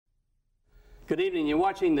Good evening. You're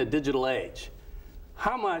watching The Digital Age.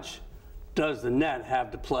 How much does the net have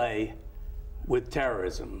to play with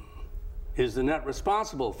terrorism? Is the net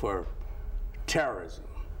responsible for terrorism?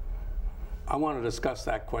 I want to discuss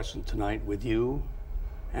that question tonight with you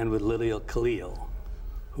and with Lydia Khalil,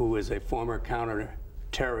 who is a former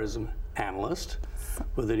counter-terrorism analyst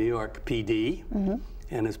with the New York PD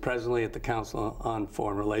and is presently at the Council on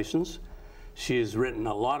Foreign Relations. She has written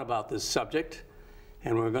a lot about this subject,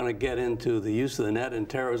 and we're going to get into the use of the net and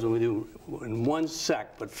terrorism with you in one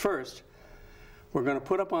sec. But first, we're going to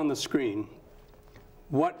put up on the screen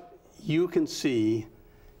what you can see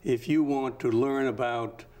if you want to learn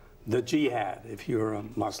about the jihad, if you're a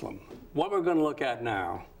Muslim. What we're going to look at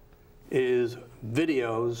now is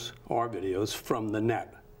videos from the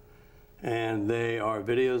net. And they are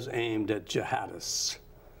videos aimed at jihadists.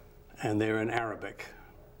 And they're in Arabic.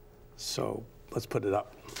 So let's put it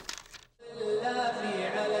up.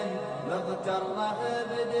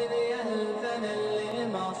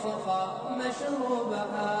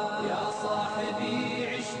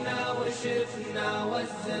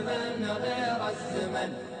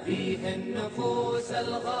 فيه النفوس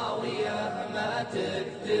الغاوية ما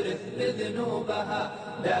تكترث بذنوبها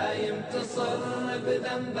دايم تصر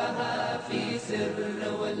بذنبها في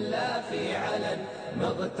سر ولا في علن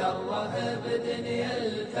مغتره بدنيا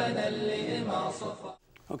الفنا اللي ما صفى.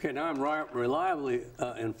 Okay, now I'm reliably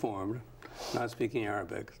informed, not speaking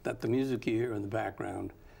Arabic, that the music you hear in the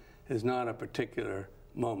background is not a particular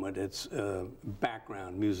moment. It's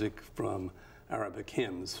background music from Arabic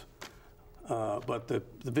hymns. But the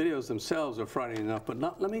videos themselves are frightening enough. But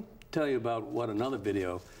let me tell you about what another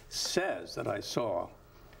video says that I saw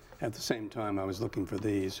at the same time I was looking for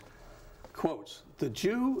these. Quotes, "The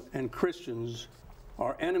Jew and Christians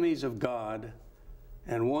are enemies of God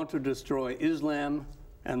and want to destroy Islam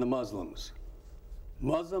and the Muslims.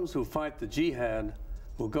 Muslims who fight the jihad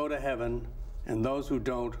will go to heaven, and those who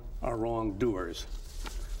don't are wrongdoers."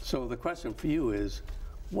 So the question for you is,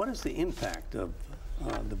 what is the impact of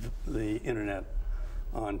the internet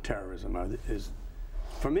on terrorism?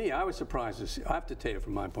 For me, I was surprised to see. I have to tell you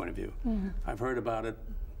from my point of view. I've heard about it.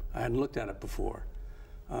 I hadn't looked at it before.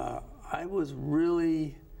 I was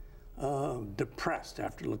really depressed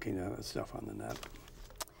after looking at that stuff on the net.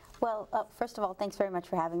 Well, first of all, thanks very much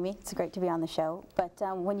for having me. It's great to be on the show. But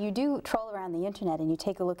when you do troll around the internet and you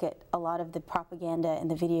take a look at a lot of the propaganda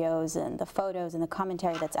and the videos and the photos and the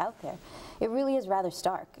commentary that's out there, it really is rather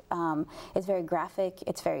stark. It's very graphic,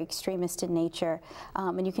 it's very extremist in nature,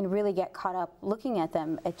 and you can really get caught up looking at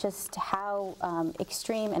them at just how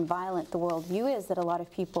extreme and violent the worldview is that a lot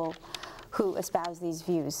of people who espouse these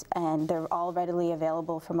views, and they're all readily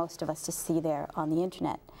available for most of us to see there on the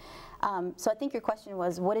internet. So I think your question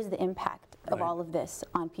was, what is the impact of all of this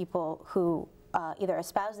on people who either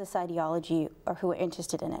espouse this ideology or who are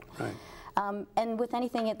interested in it? Right. And with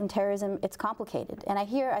anything in terrorism, it's complicated. And I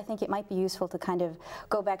think it might be useful to kind of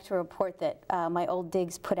go back to a report that my old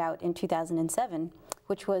digs put out in 2007,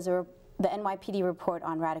 which was the NYPD report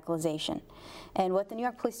on radicalization. And what the New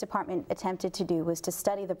York Police Department attempted to do was to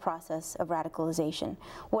study the process of radicalization.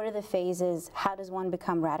 What are the phases? How does one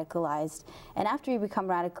become radicalized? And after you become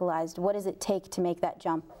radicalized, what does it take to make that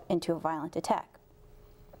jump into a violent attack?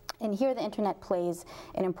 And here the internet plays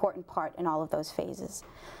an important part in all of those phases.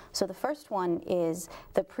 So the first one is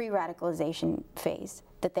the pre-radicalization phase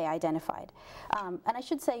that they identified. And I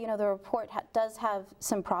should say, you know, the report does have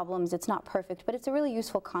some problems. It's not perfect, but it's a really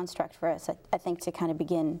useful construct for us, I think, to kind of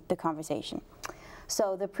begin the conversation.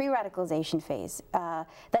 So the pre-radicalization phase,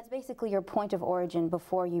 that's basically your point of origin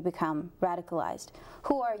before you become radicalized.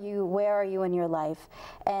 Who are you? Where are you in your life?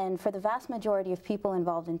 And for the vast majority of people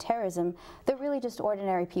involved in terrorism, they're really just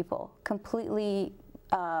ordinary people, completely,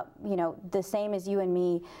 you know, the same as you and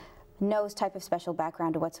me, no type of special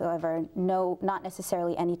background whatsoever, not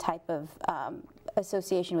necessarily any type of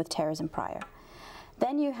association with terrorism prior.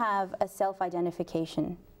 Then you have a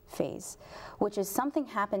self-identification phase, which is something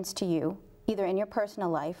happens to you, either in your personal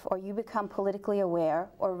life, or you become politically aware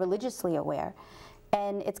or religiously aware.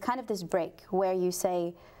 And it's kind of this break where you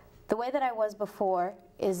say, the way that I was before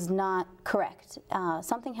is not correct.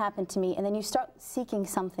 Something happened to me, and then you start seeking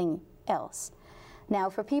something else. Now,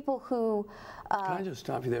 for people who... Can I just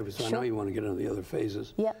stop you there? Because sure. I know you want to get into the other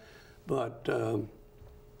phases. Yeah. But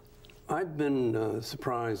I've been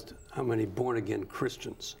surprised how many born-again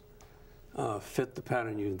Christians fit the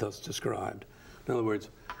pattern you thus described. In other words,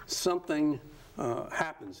 something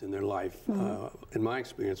happens in their life, in my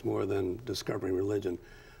experience, more than discovering religion.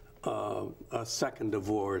 A second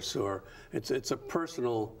divorce, or it's a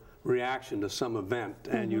personal reaction to some event,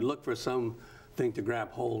 and you look for something thing to grab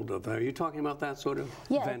hold of. Are you talking about that sort of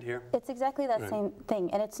event here? It's exactly that same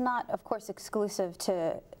thing. And it's not, of course, exclusive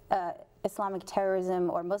to Islamic terrorism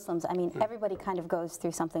or Muslims. I mean, everybody kind of goes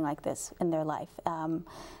through something like this in their life.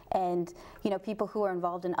 And, you know, people who are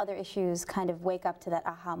involved in other issues kind of wake up to that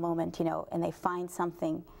aha moment, you know, and they find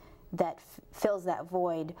something that fills that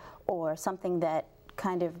void, or something that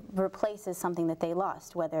kind of replaces something that they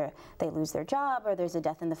lost, whether they lose their job, or there's a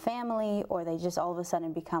death in the family, or they just all of a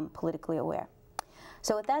sudden become politically aware.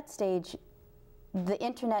 So at that stage, the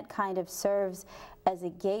internet kind of serves as a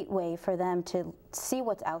gateway for them to see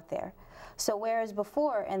what's out there. So whereas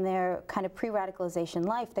before, in their kind of pre-radicalization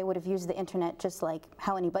life, they would have used the internet just like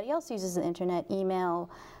how anybody else uses the internet, email,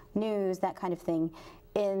 news, that kind of thing.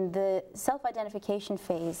 In the self-identification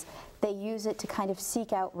phase, they use it to kind of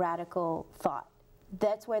seek out radical thought.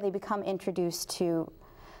 That's where they become introduced to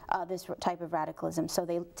this type of radicalism. So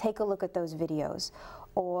they take a look at those videos,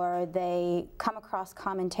 or they come across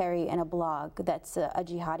commentary in a blog that's a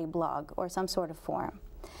jihadi blog or some sort of forum.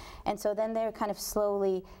 And so then they're kind of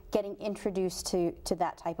slowly getting introduced to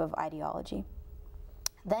that type of ideology.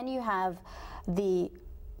 Then you have the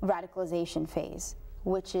radicalization phase,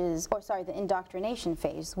 which is, or sorry, the indoctrination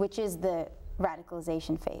phase, which is the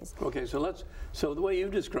radicalization phase. Okay, so the way you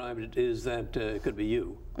described it is that it could be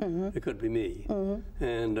you, it could be me,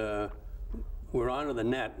 and we're onto the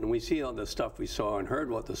net and we see all the stuff we saw and heard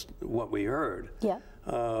what we heard. Yeah.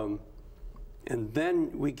 And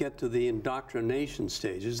then we get to the indoctrination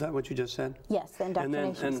stage. Is that what you just said? Yes, the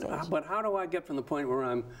indoctrination stage. But how do I get from the point where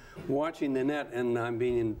I'm watching the net and I'm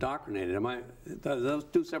being indoctrinated? Are those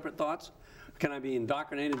two separate thoughts? Can I be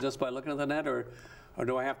indoctrinated just by looking at the net, or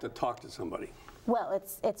do I have to talk to somebody? Well,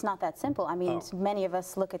 it's not that simple. I mean, many of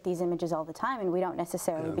us look at these images all the time, and we don't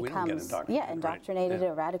necessarily become indoctrinated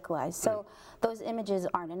or radicalized. So those images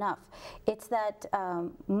aren't enough. It's that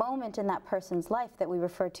moment in that person's life that we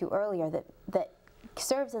referred to earlier that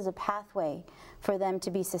serves as a pathway for them to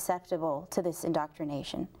be susceptible to this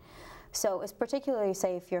indoctrination. So it's particularly,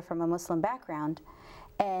 say, if you're from a Muslim background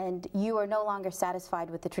and you are no longer satisfied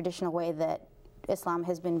with the traditional way that Islam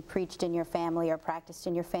has been preached in your family or practiced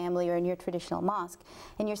in your family or in your traditional mosque,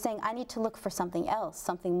 and you're saying, I need to look for something else,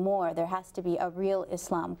 something more. There has to be a real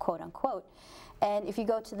Islam, quote unquote. And if you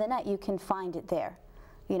go to the net, you can find it there.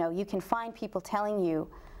 You know, you can find people telling you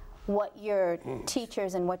what your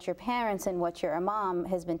teachers and what your parents and what your imam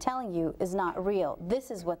has been telling you is not real. This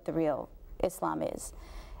is what the real Islam is.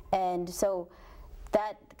 And so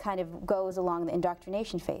that kind of goes along the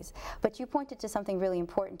indoctrination phase. But you pointed to something really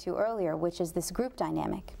important too earlier, which is this group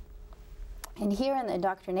dynamic. And here in the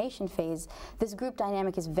indoctrination phase, this group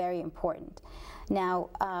dynamic is very important. Now,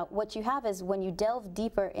 what you have is when you delve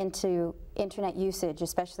deeper into internet usage,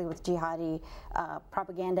 especially with jihadi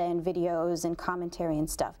propaganda and videos and commentary and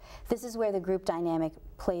stuff, this is where the group dynamic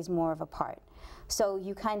plays more of a part. So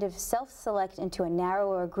you kind of self-select into a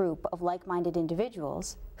narrower group of like-minded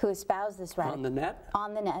individuals who espouse this radical. On the net?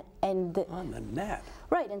 On the net. And on the net.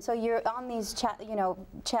 Right, and so you're on these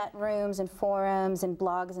chat rooms and forums and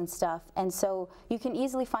blogs and stuff, and so you can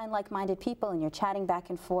easily find like-minded people, and you're chatting back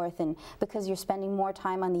and forth, and because you're spending more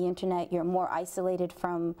time on the internet, you're more isolated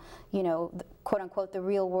from, you know, quote-unquote the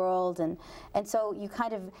real world, and so you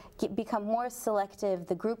kind of become more selective.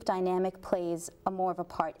 The group dynamic plays more of a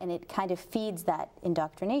part, and it kind of feeds that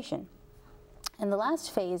indoctrination. And the last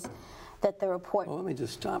phase that the report... Well, let me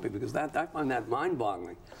just stop you, because I find that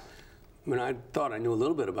mind-boggling. I mean, I thought I knew a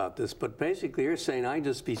little bit about this, but basically you're saying I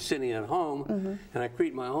just be sitting at home and I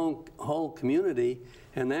create my own whole community,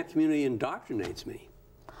 and that community indoctrinates me.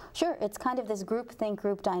 Sure, it's kind of this groupthink,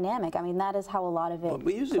 group dynamic. I mean, that is how a lot of it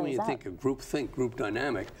But usually when you think of groupthink, group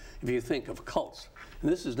dynamic, if you think of cults,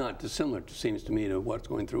 and this is not dissimilar, it seems to me, to what's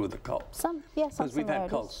going through with the cults. Some because we've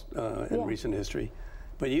had cults in recent history.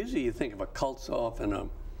 But usually you think of a cult's off in a,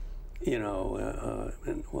 you know,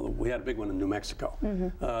 well, we had a big one in New Mexico.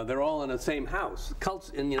 They're all in the same house. Cults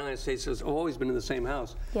in the United States have always been in the same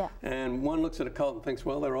house. And one looks at a cult and thinks,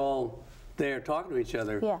 well, they're all there talking to each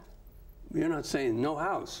other. You're not saying no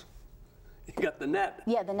house. You got the net.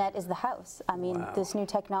 Yeah, the net is the house. I mean, this new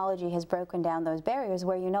technology has broken down those barriers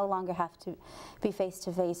where you no longer have to be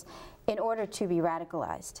face-to-face in order to be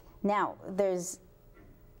radicalized. Now,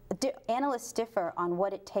 analysts differ on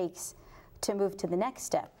what it takes to move to the next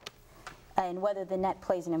step, and whether the net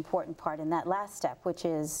plays an important part in that last step, which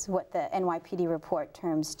is what the NYPD report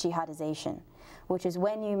terms jihadization, which is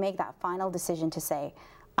when you make that final decision to say,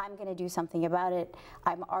 I'm going to do something about it,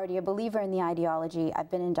 I'm already a believer in the ideology, I've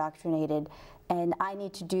been indoctrinated, and I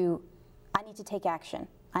need to take action,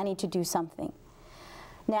 I need to do something.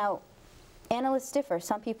 Now, Analysts differ.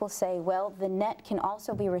 Some people say, well, the net can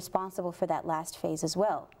also be responsible for that last phase as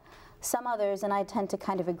well. Some others, and I tend to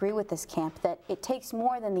kind of agree with this camp, that it takes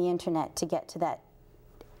more than the internet to get to that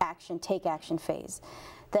action, take action phase.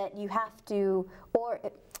 That you have to,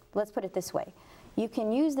 let's put it this way, you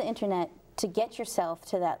can use the internet to get yourself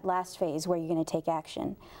to that last phase where you're going to take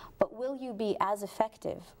action, but will you be as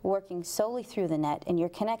effective working solely through the net and your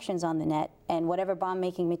connections on the net and whatever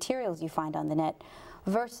bomb-making materials you find on the net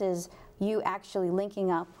versus you actually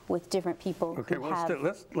linking up with different people okay, who well,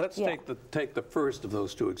 have... let's take the first of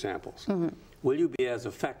those two examples. Mm-hmm. Will you be as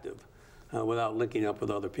effective without linking up with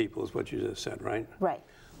other people is what you just said, right? Right.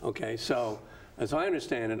 Okay, so as I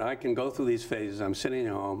understand it, I can go through these phases. I'm sitting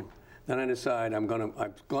at home. Then I decide I've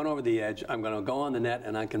gone over the edge. I'm going to go on the net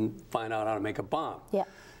and I can find out how to make a bomb. Yeah.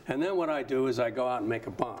 And then what I do is I go out and make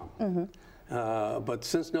a bomb. Mm-hmm. But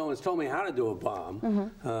since no one's told me how to do a bomb,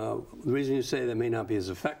 mm-hmm. The reason you say they may not be as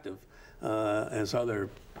effective as other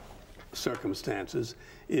circumstances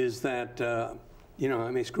is that you know, I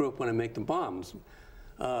may screw up when I make the bombs.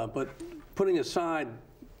 But putting aside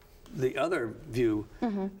the other view,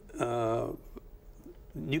 mm-hmm.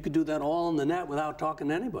 You could do that all on the net without talking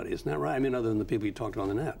to anybody, isn't that right? I mean, other than the people you talk to on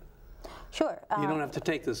the net. Sure. You don't have to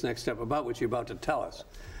take this next step about what you're about to tell us.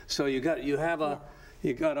 So you got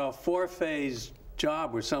a four-phase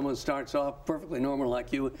job where someone starts off perfectly normal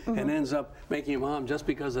like you mm-hmm. and ends up making a bomb just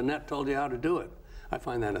because the net told you how to do it. I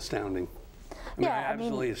find that astounding. I mean,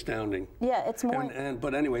 absolutely astounding. Yeah, it's more.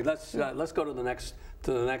 But anyway, let's go to the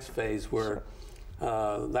next phase where. Sure.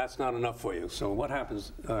 That's not enough for you. So what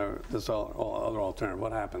happens? This other alternative.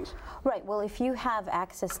 What happens? Right. Well, if you have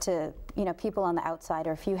access to people on the outside,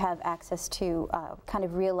 or if you have access to kind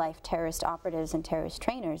of real-life terrorist operatives and terrorist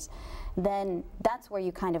trainers, then that's where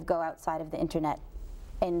you kind of go outside of the internet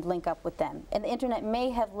and link up with them. And the internet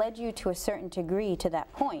may have led you to a certain degree to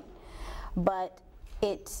that point, but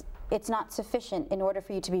it's not sufficient in order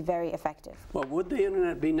for you to be very effective. Well, would the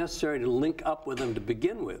internet be necessary to link up with them to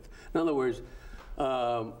begin with? In other words.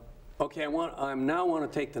 Okay, I now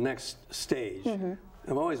want to take the next stage. Mm-hmm.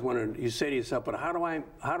 I've always wondered. You say to yourself, "But how do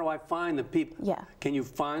I find the people?" Yeah. Can you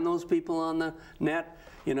find those people on the net?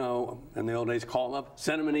 You know, in the old days, call up,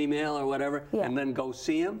 send them an email or whatever, yeah. and then go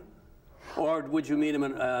see them, or would you meet them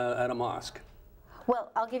at a mosque?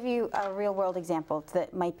 Well, I'll give you a real-world example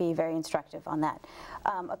that might be very instructive on that.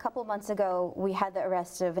 A couple of months ago, we had the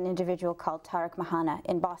arrest of an individual called Tariq Mahana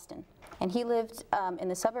in Boston. And he lived in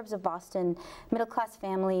the suburbs of Boston, middle-class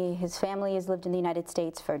family. His family has lived in the United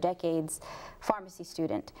States for decades, pharmacy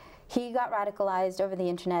student. He got radicalized over the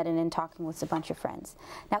internet and in talking with a bunch of friends.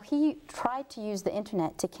 Now, he tried to use the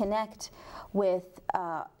internet to connect with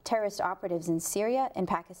terrorist operatives in Syria, in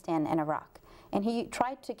Pakistan, and Iraq. And he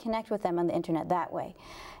tried to connect with them on the internet that way.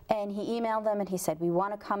 And he emailed them and he said, "We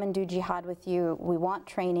want to come and do jihad with you. We want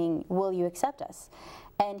training. Will you accept us?"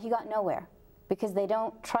 And he got nowhere because they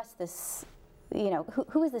don't trust this,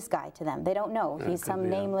 who is this guy to them? They don't know. He's some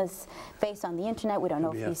nameless face on the internet. We don't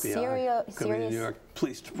know if he's serious. Could be the New York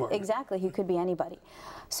Police Department. Exactly. He could be anybody.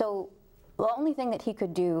 So the only thing that he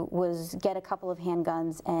could do was get a couple of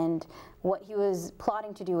handguns, and what he was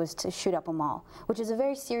plotting to do was to shoot up a mall, which is a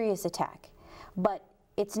very serious attack. But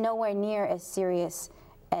it's nowhere near as serious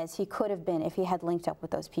as he could have been if he had linked up with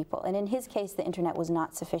those people. And in his case, the internet was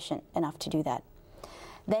not sufficient enough to do that.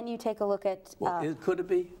 Then you take a look at... could it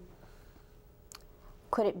be?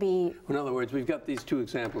 Could it be... In other words, we've got these two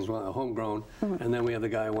examples, one homegrown, mm-hmm. and then we have the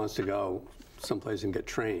guy who wants to go someplace and get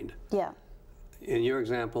trained. Yeah. In your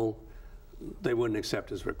example, they wouldn't accept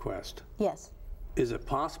his request. Yes. Is it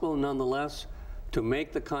possible, nonetheless, to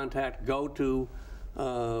make the contact, go to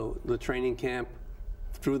the training camp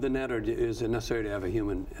through the net, or is it necessary to have a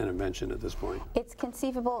human intervention at this point? It's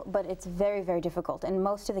conceivable, but it's very, very difficult. In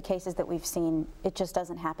most of the cases that we've seen, it just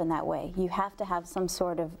doesn't happen that way. You have to have some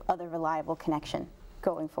sort of other reliable connection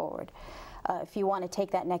going forward if you want to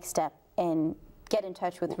take that next step and get in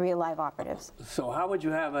touch with real live operatives. So how would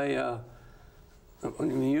you have I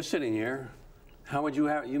mean, you're sitting here. How would you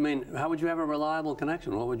have a reliable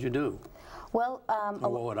connection? What would you do? Well,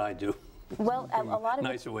 what would I do? Well, a lot of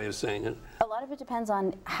nicer way of saying it. A lot of it depends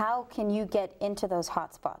on how can you get into those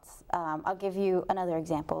hotspots. I'll give you another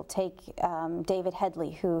example. Take David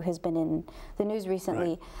Headley, who has been in the news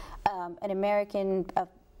recently, right. An American of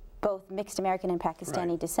both mixed American and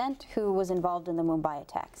Pakistani right. descent, who was involved in the Mumbai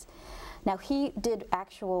attacks. Now, he did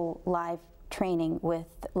actual live training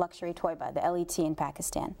with Luxury Toiba, the LET in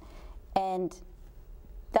Pakistan, and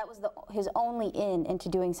that was his only into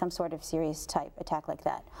doing some sort of serious type attack like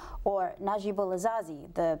that. Or Najibul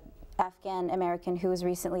Azazi, the Afghan American who was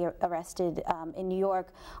recently arrested in New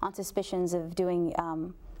York on suspicions of doing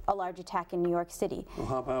a large attack in New York City. Well,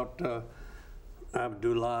 how about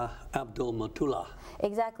Abdul Matullah?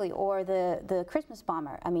 Exactly, or the Christmas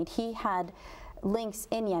bomber. I mean, he had links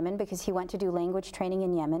in Yemen because he went to do language training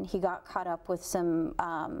in Yemen. He got caught up with some.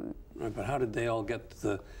 Right, but how did they all get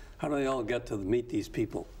to meet these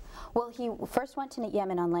people? Well, he first went to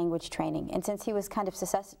Yemen on language training, and since he was kind of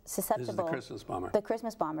susceptible. This is the Christmas bomber. The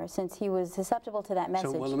Christmas bomber, since he was susceptible to that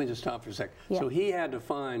message. So, well, let me just stop for a sec. Yeah. So he had to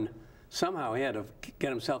somehow he had to get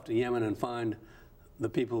himself to Yemen and find the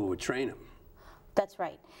people who would train him. That's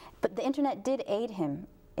right. But the internet did aid him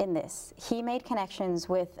in this. He made connections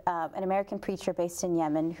with an American preacher based in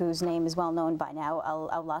Yemen whose name is well known by now,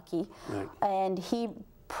 Al-Awlaki. Right. And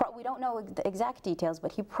we don't know the exact details,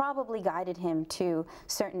 but he probably guided him to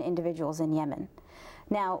certain individuals in Yemen.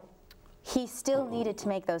 Now, he still needed to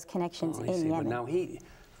make those connections in Yemen.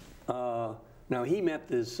 But now he met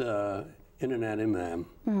this internet imam.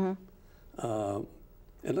 Mm-hmm.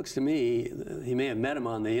 It looks to me he may have met him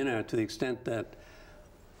on the internet to the extent that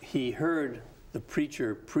he heard the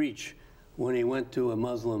preacher preach when he went to a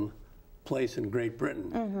Muslim place in Great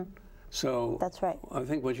Britain. Mm-hmm. So that's right. I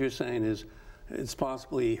think what you're saying is it's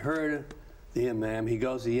possible he heard the imam, he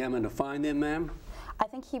goes to Yemen to find the imam? I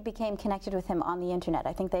think he became connected with him on the internet.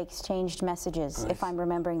 I think they exchanged messages, if I'm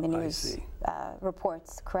remembering the news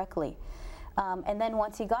reports correctly. And then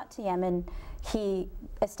once he got to Yemen, he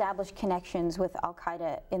established connections with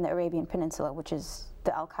Al-Qaeda in the Arabian Peninsula, which is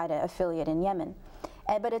the Al-Qaeda affiliate in Yemen.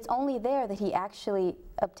 But it's only there that he actually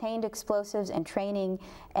obtained explosives and training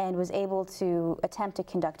and was able to attempt to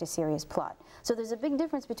conduct a serious plot. So there's a big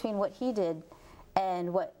difference between what he did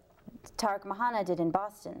and what Tariq Mahana did in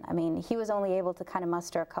Boston. I mean, he was only able to kind of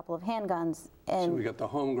muster a couple of handguns. And so we got the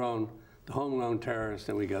homegrown terrorists,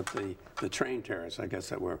 and we got the trained terrorists, I guess,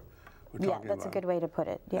 that we're talking about. Yeah, that's a good way to put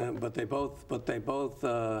it. Yeah. But they both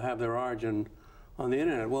have their origin on the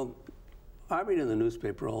internet. Well, I read in the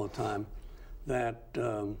newspaper all the time that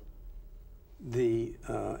Al-Qaeda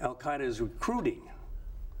is recruiting,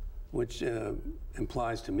 which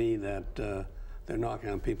implies to me that they're knocking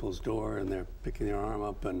on people's door and they're picking their arm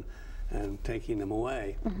up and taking them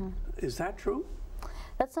away. Mm-hmm. Is that true?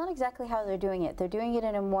 That's not exactly how they're doing it. They're doing it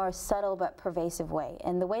in a more subtle but pervasive way.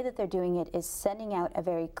 And the way that they're doing it is sending out a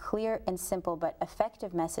very clear and simple but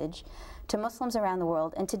effective message to Muslims around the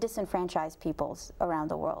world and to disenfranchised peoples around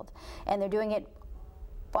the world. And they're doing it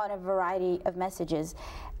on a variety of messages.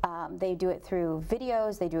 They do it through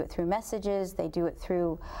videos, they do it through messages, they do it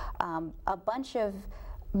through a bunch of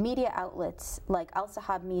media outlets, like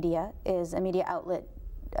Al-Sahab Media is a media outlet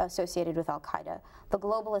associated with Al-Qaeda. The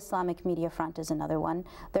Global Islamic Media Front is another one.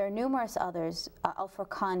 There are numerous others,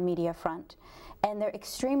 Al-Furqan Media Front, and they're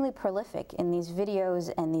extremely prolific in these videos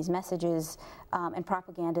and these messages and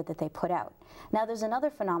propaganda that they put out. Now there's another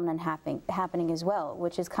phenomenon happening as well,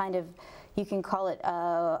 which is kind of, you can call it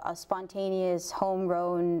a spontaneous,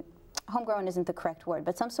 homegrown isn't the correct word,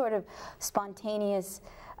 but some sort of spontaneous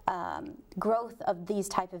growth of these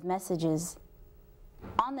type of messages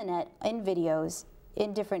on the net, in videos,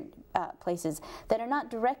 in different places that are not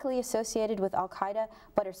directly associated with Al-Qaeda,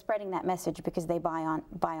 but are spreading that message because they buy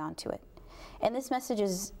onto it. And this message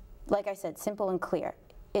is, like I said, simple and clear.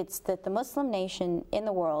 It's that the Muslim nation in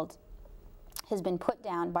the world has been put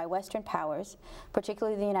down by Western powers,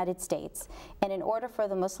 particularly the United States, and in order for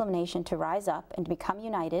the Muslim nation to rise up and to become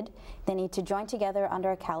united, they need to join together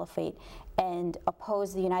under a caliphate and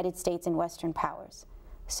oppose the United States and Western powers.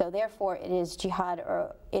 So therefore, it is jihad,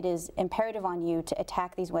 or it is imperative on you to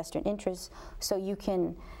attack these Western interests so you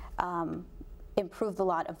can improve the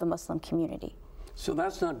lot of the Muslim community. So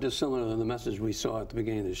that's not dissimilar than the message we saw at the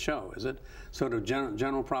beginning of the show, is it? Sort of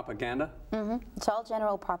general propaganda? Mm-hmm. It's all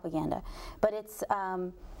general propaganda. But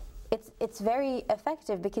it's very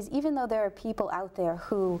effective because even though there are people out there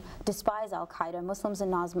who despise Al-Qaeda, Muslims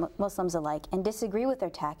and non-Muslims alike, and disagree with their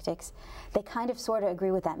tactics, they kind of sort of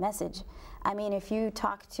agree with that message. I mean, if you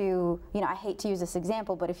talk to, I hate to use this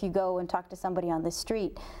example, but if you go and talk to somebody on the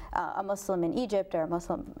street, a Muslim in Egypt or a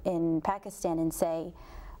Muslim in Pakistan, and say,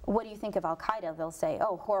 what do you think of Al-Qaeda? They'll say,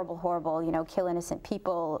 oh, horrible, horrible, kill innocent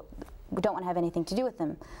people, we don't want to have anything to do with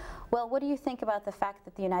them. Well, what do you think about the fact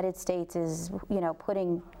that the United States is,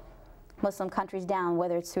 putting Muslim countries down,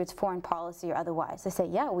 whether it's through its foreign policy or otherwise? They say,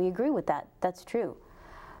 yeah, we agree with that, that's true.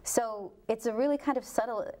 So it's a really kind of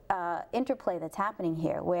subtle interplay that's happening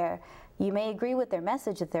here, where you may agree with their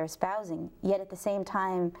message that they're espousing, yet at the same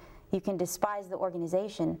time you can despise the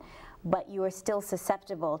organization, but you are still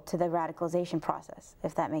susceptible to the radicalization process,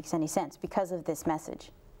 if that makes any sense, because of this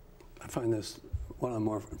message. I find this one of the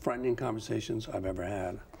more frightening conversations I've ever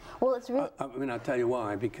had. Well, it's really... I'll tell you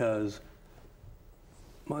why, because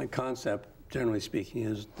my concept generally speaking,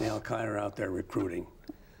 is the Al-Qaeda are out there recruiting.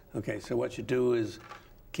 Okay, so what you do is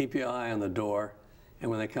keep your eye on the door,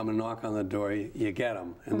 and when they come and knock on the door, you get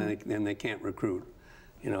them, and then they can't recruit.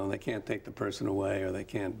 You know, they can't take the person away, or they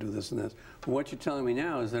can't do this and this. But what you're telling me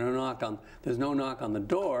now is there's no knock on the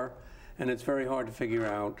door, and it's very hard to figure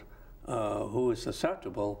out who is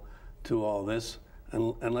susceptible to all this,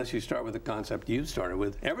 unless you start with the concept you started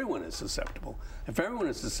with. Everyone is susceptible. If everyone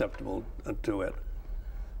is susceptible to it,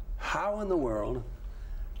 how in the world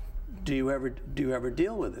do you ever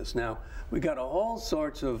deal with this? Now, we got all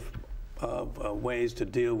sorts of ways to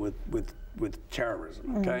deal with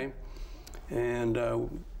terrorism, okay? And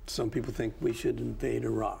some people think we should invade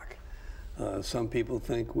Iraq. Some people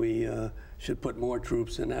think we should put more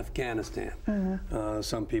troops in Afghanistan.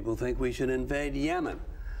 Some people think we should invade Yemen.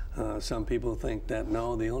 Some people think that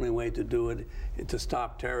no, the only way to do it, to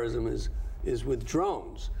stop terrorism, is with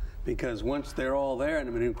drones. Because once they're all there and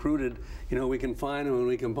have been recruited, you know, we can find them and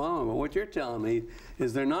we can bomb them. But what you're telling me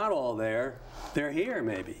is they're not all there, they're here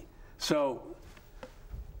maybe. So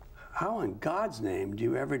how in God's name do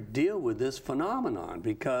you ever deal with this phenomenon?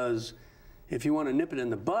 Because if you want to nip it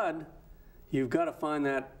in the bud, you've got to find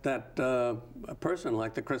a person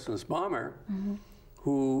like the Christmas bomber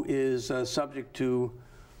who is subject to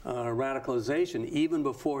radicalization even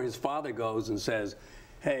before his father goes and says,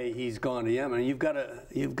 hey, he's gone to Yemen. You've got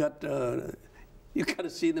to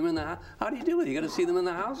see them in the house. How do you do it? You got to see them in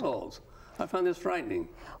the households. I find this frightening.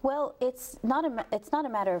 Well, it's not a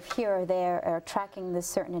matter of here or there or tracking this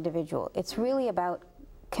certain individual. It's really about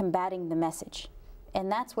combating the message,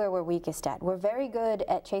 and that's where we're weakest at. We're very good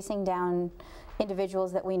at chasing down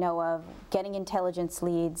individuals that we know of, getting intelligence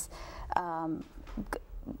leads,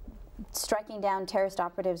 striking down terrorist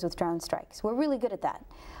operatives with drone strikes. We're really good at that.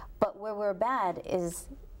 But where we're bad is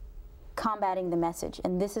combating the message,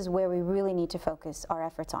 and this is where we really need to focus our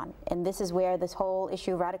efforts on. And this is where this whole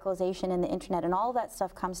issue of radicalization and the internet and all that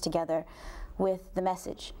stuff comes together with the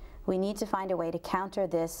message. We need to find a way to counter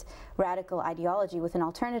this radical ideology with an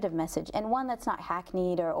alternative message, and one that's not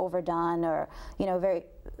hackneyed or overdone or, you know, very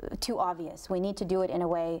too obvious. We need to do it in a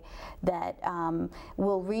way that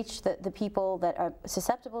will reach the people that are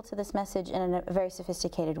susceptible to this message in a very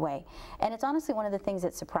sophisticated way. And it's honestly one of the things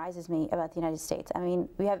that surprises me about the United States. I mean,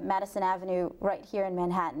 we have Madison Avenue right here in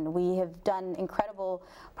Manhattan. We have done incredible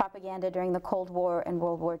propaganda during the Cold War and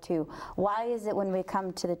World War II. Why is it when we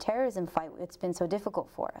come to the terrorism fight, it's been so difficult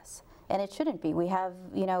for us? And it shouldn't be. We have,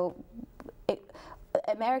 you know,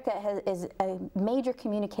 America is a major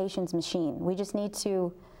communications machine. We just need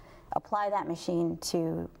to apply that machine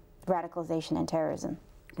to radicalization and terrorism.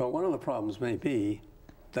 Well, one of the problems may be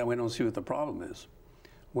that we don't see what the problem is.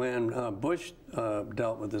 When Bush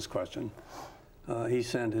dealt with this question, he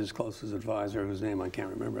sent his closest advisor, whose name I can't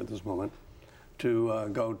remember at this moment, to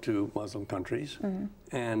go to Muslim countries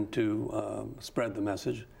and to spread the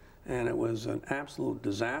message. And it was an absolute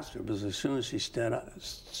disaster, because as soon as she stood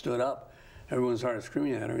up, everyone started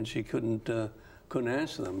screaming at her, and she couldn't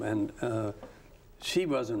answer them. And she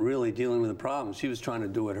wasn't really dealing with the problem. She was trying to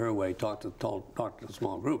do it her way, talk to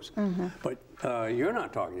small groups. But you're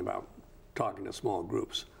not talking about talking to small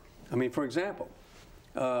groups. I mean, for example,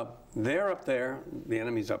 they're up there, the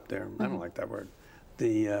enemy's up there. I don't like that word.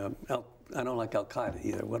 I don't like Al-Qaeda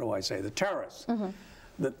either. What do I say? The terrorists.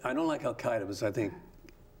 I don't like Al-Qaeda because I think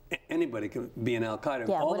anybody can be an Al-Qaeda.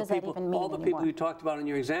 Yeah, what does that even mean all the people you talked about in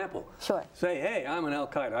your example. Sure. Say, hey, I'm an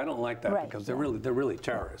Al-Qaeda. I don't like that because they're really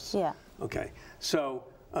terrorists. Yeah. Okay. So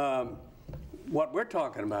what we're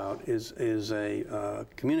talking about is a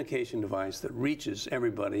communication device that reaches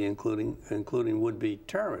everybody, including would-be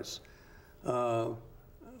terrorists. I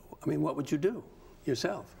mean, what would you do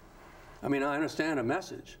yourself? I mean, I understand a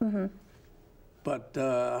message, but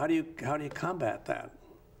how do you combat that?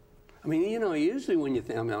 I mean, you know, usually when you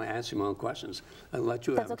think, I mean, I'll ask you my own questions. I'll let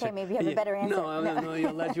you have That's okay, maybe you have a better answer. No, I'll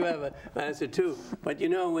let you have an answer too. But you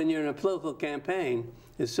know, when you're in a political campaign,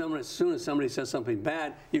 as soon as somebody says something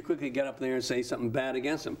bad, you quickly get up there and say something bad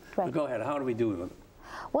against them. Right. But go ahead, how do we do with it?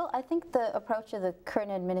 Well, I think the approach of the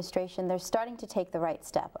current administration, they're starting to take the right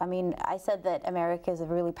step. I mean, I said that America is a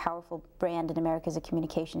really powerful brand and America is a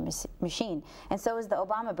communication machine, and so is the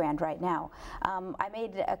Obama brand right now. I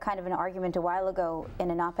made a kind of an argument a while ago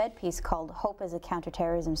in an op-ed piece called Hope as a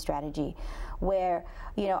Counter-Terrorism Strategy, where,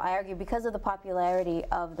 you know, I argue because of the popularity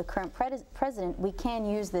of the current president, we can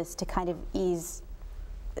use this to kind of ease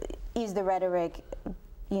the rhetoric,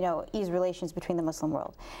 you know, ease relations between the Muslim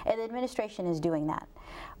world. And the administration is doing that.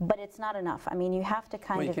 But it's not enough. I mean, you have to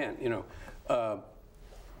kind of... Well, you can't, you know,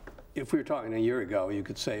 if we were talking a year ago, you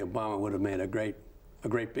could say Obama would have made a great a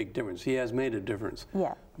great big difference. He has made a difference.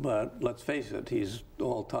 Yeah. But let's face it, he's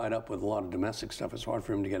all tied up with a lot of domestic stuff. It's hard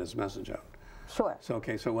for him to get his message out. Sure. So,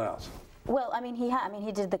 okay, so what else? Well, I mean,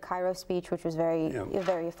 he did the Cairo speech, which was very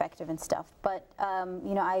effective and stuff. But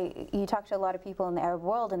you know, you talk to a lot of people in the Arab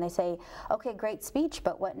world, and they say, okay, great speech,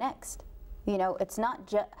 but what next? You know, it's not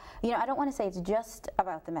just, you know, I don't want to say it's just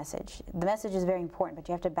about the message. The message is very important, but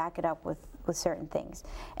you have to back it up with certain things.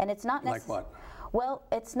 And it's not necessarily. Like what? Well,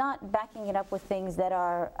 it's not backing it up with things that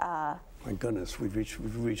are. My goodness, we've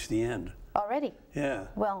reached the end. Already? Yeah.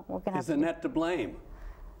 Well, we're going to have to. Is the net to blame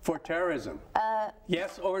for terrorism?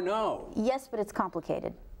 Yes or no? Yes, but it's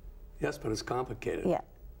complicated. Yes, but it's complicated. Yeah.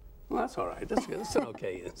 Well, that's all right. That's an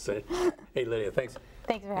okay answer. Hey, Lydia, thanks.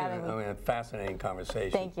 Thanks for having me. I mean, a fascinating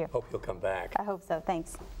conversation. Thank you. Hope you'll come back. I hope so.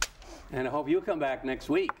 Thanks. And I hope you come back next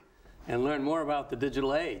week and learn more about the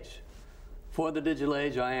digital age. For the digital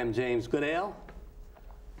age, I am James Goodale.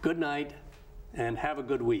 Good night, and have a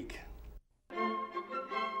good week.